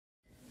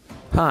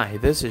Hi,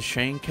 this is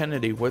Shane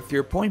Kennedy with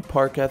your Point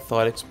Park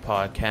Athletics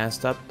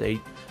podcast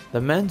update. The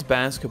men's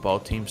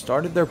basketball team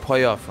started their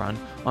playoff run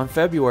on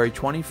February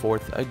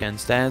 24th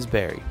against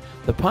Asbury.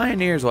 The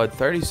Pioneers led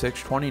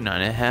 36-29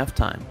 at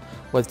halftime.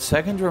 With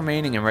seconds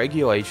remaining in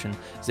regulation,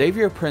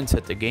 Xavier Prince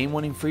hit the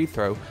game-winning free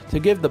throw to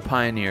give the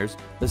Pioneers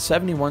the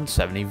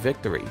 71-70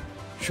 victory.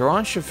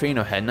 Sharon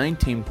Shafino had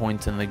 19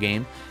 points in the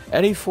game,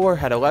 Eddie Floor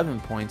had 11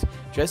 points,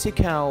 Jesse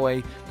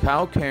Calloway,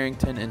 Kyle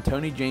Carrington, and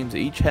Tony James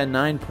each had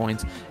 9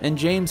 points, and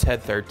James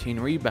had 13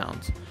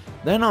 rebounds.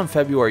 Then on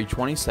February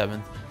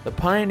 27th, the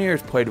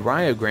Pioneers played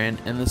Rio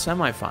Grande in the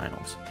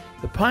semifinals.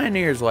 The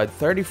Pioneers led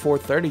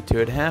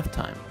 34-32 at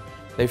halftime.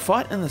 They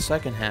fought in the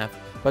second half,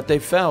 but they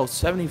fell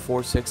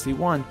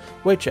 74-61,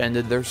 which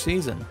ended their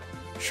season.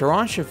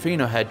 Sharon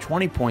Shafino had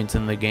 20 points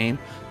in the game.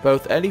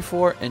 Both Eddie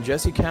Floor and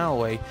Jesse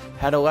Calloway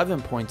had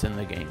 11 points in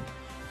the game.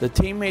 The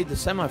team made the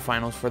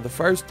semifinals for the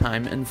first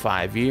time in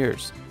 5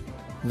 years.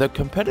 The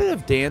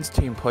competitive dance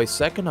team placed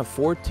second of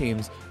 4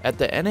 teams at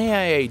the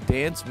NAIA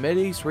Dance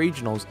Mid-East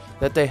Regionals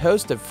that they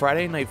hosted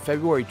Friday night,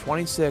 February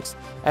 26th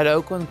at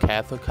Oakland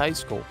Catholic High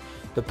School.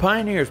 The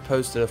Pioneers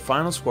posted a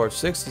final score of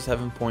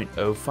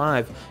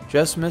 67.05,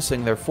 just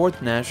missing their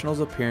 4th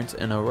Nationals appearance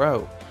in a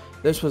row.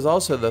 This was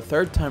also the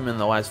 3rd time in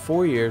the last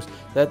 4 years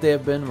that they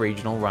have been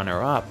regional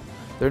runner-up.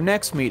 Their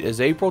next meet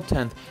is April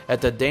 10th at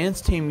the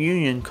Dance Team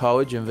Union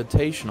College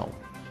Invitational.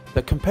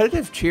 The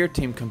competitive cheer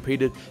team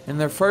competed in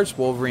their first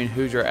Wolverine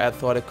Hoosier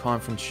Athletic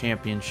Conference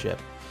Championship.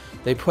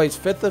 They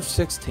placed 5th of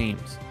 6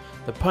 teams.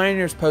 The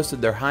Pioneers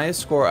posted their highest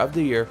score of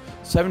the year,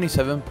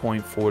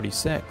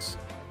 77.46.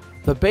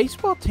 The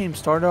baseball team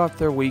started off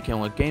their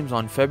weekend with games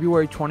on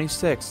February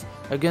 26th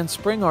against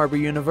Spring Arbor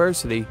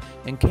University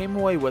and came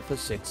away with a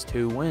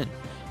 6-2 win.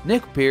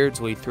 Nick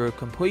Beardsley threw a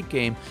complete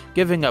game,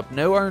 giving up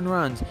no earned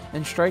runs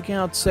and striking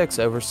out 6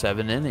 over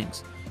 7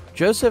 innings.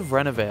 Joseph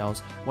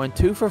Renevales went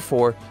 2 for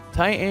 4,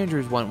 Ty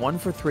Andrews went 1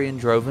 for 3 and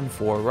drove in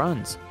 4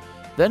 runs.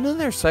 Then in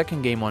their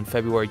second game on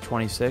February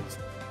 26th,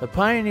 the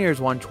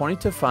Pioneers won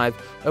 20-5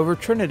 over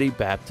Trinity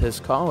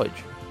Baptist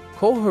College.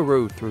 Cole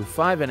Haru threw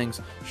 5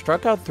 innings,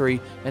 struck out 3,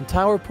 and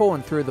Tyler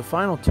Pullen threw the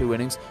final 2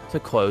 innings to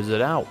close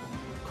it out.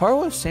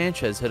 Carlos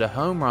Sanchez hit a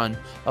home run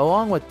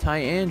along with Ty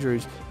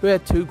Andrews, who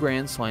had 2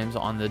 grand slams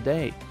on the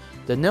day.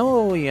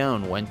 Danilo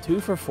Leone went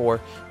 2 for 4,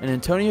 and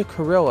Antonio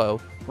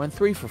Carrillo went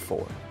 3 for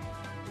 4.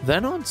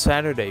 Then on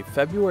Saturday,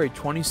 February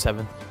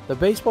 27th, the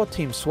baseball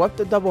team swept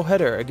a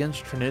doubleheader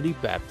against Trinity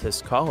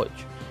Baptist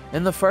College.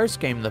 In the first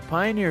game, the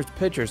Pioneers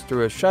pitchers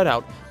threw a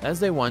shutout as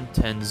they won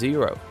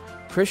 10-0.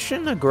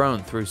 Christian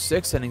Negron threw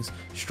 6 innings,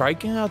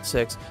 striking out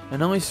 6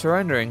 and only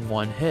surrendering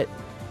 1 hit.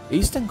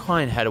 Easton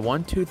Klein had a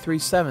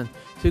 1-2-3-7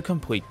 to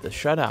complete the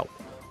shutout.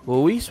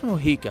 Luis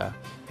Mojica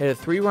hit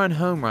a 3-run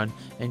home run,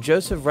 and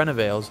Joseph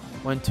Renevales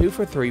went 2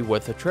 for 3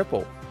 with a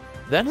triple.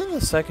 Then in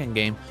the second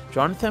game,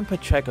 Jonathan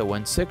Pacheco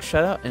went 6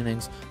 shutout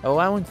innings,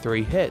 allowing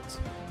 3 hits.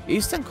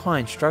 Easton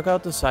Klein struck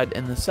out the side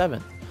in the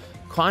 7th.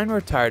 Klein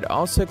retired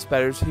all 6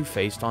 batters he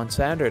faced on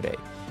Saturday.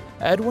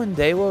 Edwin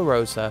De La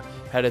Rosa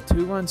had a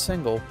 2-run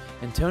single,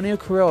 Antonio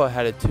Carrillo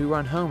had a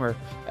 2-run homer,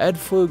 Ed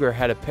Pfluger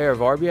had a pair of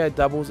RBI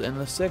doubles in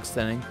the 6th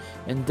inning,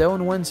 and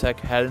Dylan Winsek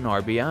had an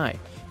RBI.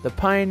 The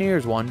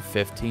Pioneers won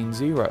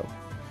 15-0.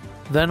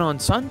 Then on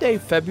Sunday,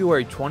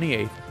 February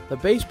 28th, the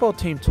baseball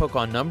team took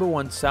on number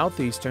 1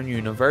 Southeastern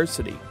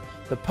University.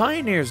 The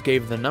Pioneers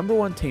gave the number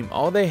 1 team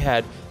all they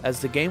had as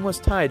the game was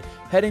tied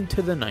heading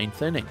to the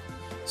 9th inning.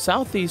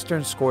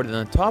 Southeastern scored in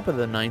the top of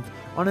the 9th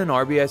on an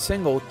RBI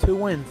single to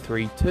win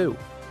 3-2.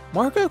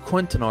 Marco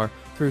Quintanar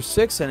threw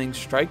 6 innings,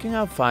 striking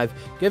out 5,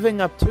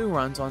 giving up 2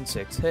 runs on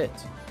 6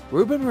 hits.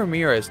 Ruben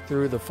Ramirez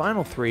threw the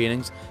final 3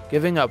 innings,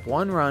 giving up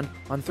 1 run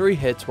on 3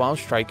 hits while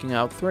striking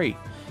out 3.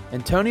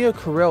 Antonio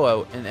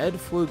Carrillo and Ed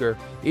Pfluger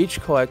each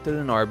collected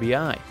an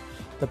RBI.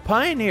 The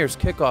Pioneers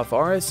kick off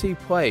RSC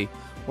play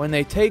when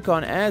they take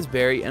on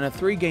Asbury in a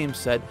 3-game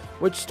set,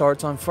 which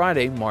starts on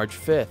Friday, March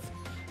 5th.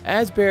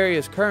 Asbury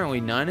is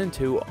currently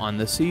 9-2 on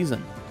the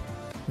season.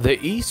 The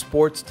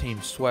esports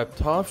team swept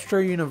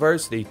Hofstra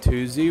University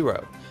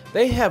 2-0.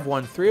 They have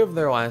won 3 of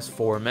their last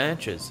 4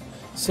 matches.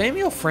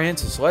 Samuel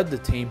Francis led the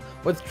team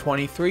with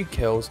 23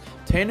 kills,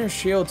 Tanner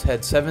Shields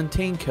had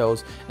 17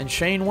 kills, and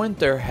Shane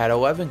Winter had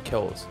 11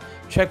 kills.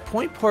 Check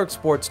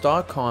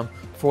PointParkSports.com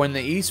for when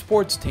the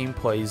esports team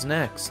plays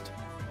next.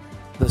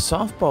 The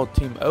softball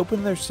team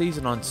opened their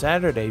season on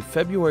Saturday,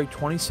 February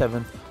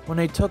 27th, when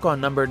they took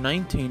on number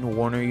 19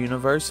 Warner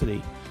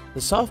University. The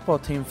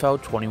softball team fell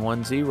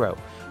 21-0.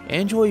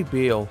 Angeli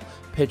Beal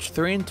pitched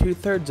 3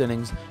 2/3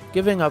 innings,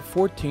 giving up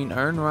 14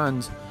 earned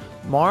runs.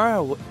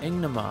 Mara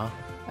Ignama,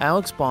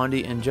 Alex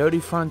Bondi, and Jody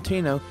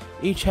Frontino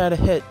each had a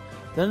hit.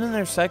 Then in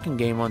their second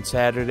game on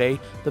Saturday,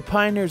 the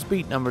Pioneers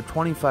beat number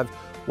 25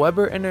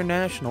 Weber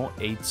International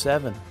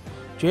 8-7.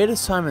 Jada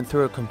Simon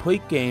threw a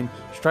complete game,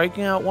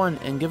 striking out 1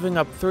 and giving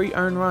up 3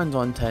 earned runs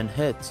on 10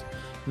 hits.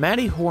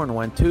 Maddie Horn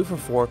went 2 for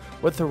 4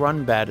 with a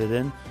run batted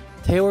in.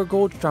 Taylor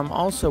Goldstrom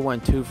also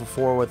went 2 for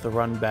 4 with a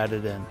run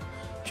batted in.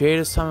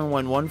 Jada Simon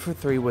went 1 for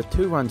 3 with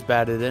 2 runs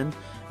batted in,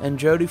 and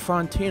Jody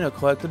Frontina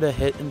collected a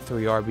hit and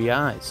 3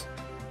 RBIs.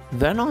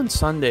 Then on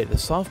Sunday, the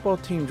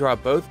softball team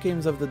dropped both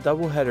games of the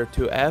doubleheader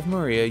to Ave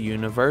Maria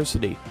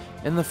University.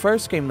 In the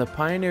first game, the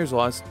Pioneers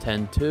lost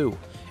 10-2.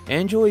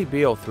 Angeli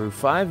Beal threw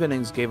 5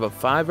 innings, gave up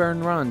 5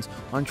 earned runs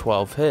on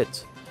 12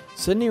 hits.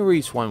 Sydney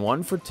Reese went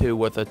 1 for 2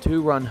 with a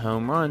 2-run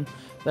home run.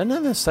 Then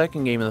in the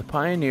second game, the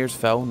Pioneers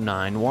fell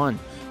 9-1.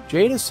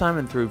 Jada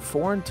Simon threw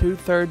 4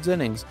 2/3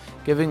 innings,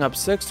 giving up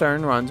 6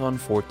 earned runs on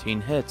 14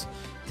 hits.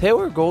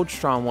 Taylor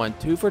Goldstrom went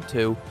 2 for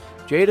 2.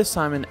 Jada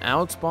Simon,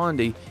 Alex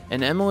Bondi,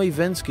 and Emily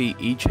Vinsky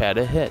each had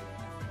a hit.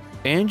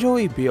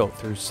 Angeli Beal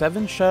threw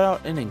 7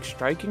 shutout innings,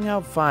 striking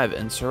out 5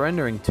 and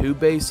surrendering 2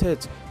 base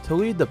hits to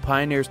lead the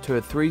Pioneers to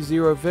a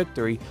 3-0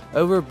 victory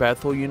over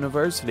Bethel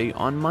University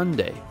on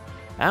Monday.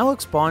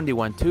 Alex Bondi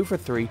went 2 for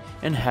 3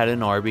 and had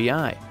an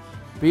RBI.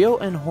 Beal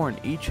and Horn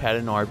each had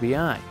an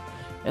RBI.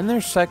 In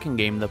their second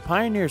game, the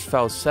Pioneers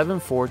fell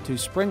 7-4 to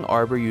Spring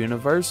Arbor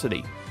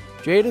University.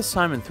 Jada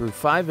Simon threw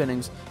 5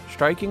 innings,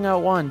 striking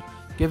out 1,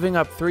 giving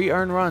up 3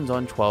 earned runs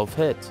on 12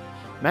 hits.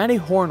 Maddie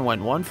Horn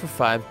went 1 for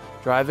 5,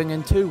 driving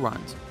in 2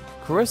 runs.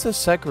 Carissa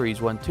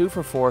Secaries went 2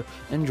 for 4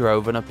 and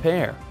drove in a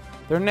pair.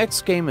 Their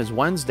next game is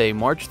Wednesday,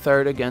 March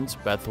 3rd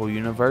against Bethel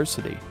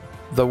University.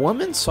 The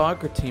women's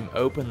soccer team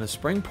opened the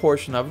spring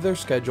portion of their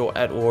schedule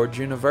at Lourdes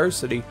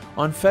University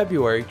on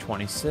February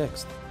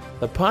 26th.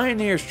 The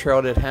Pioneers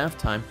trailed at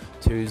halftime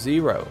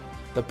 2-0.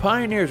 The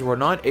Pioneers were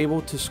not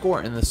able to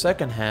score in the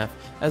second half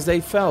as they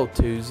fell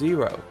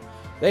 2-0.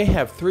 They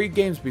have 3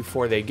 games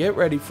before they get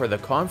ready for the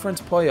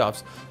conference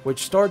playoffs,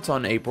 which starts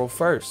on April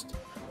 1st.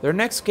 Their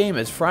next game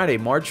is Friday,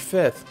 March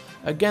 5th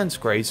against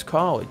Grace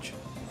College.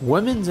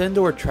 Women's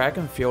indoor track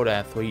and field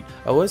athlete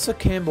Alyssa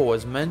Campbell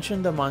was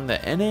mentioned among the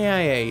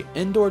NAIA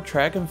Indoor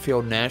Track and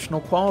Field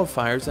National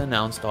Qualifiers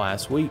announced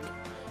last week.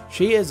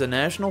 She is a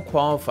national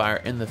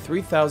qualifier in the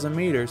 3,000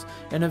 meters,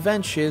 an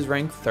event she is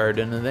ranked 3rd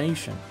in the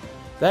nation.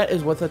 That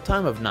is with a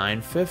time of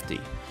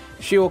 9:50.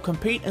 She will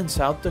compete in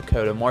South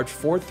Dakota March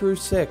 4th through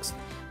 6th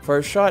for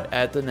a shot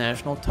at the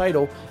national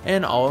title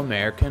and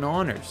All-American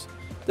honors.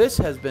 This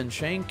has been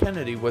Shane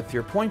Kennedy with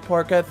your Point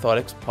Park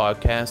Athletics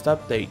podcast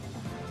update.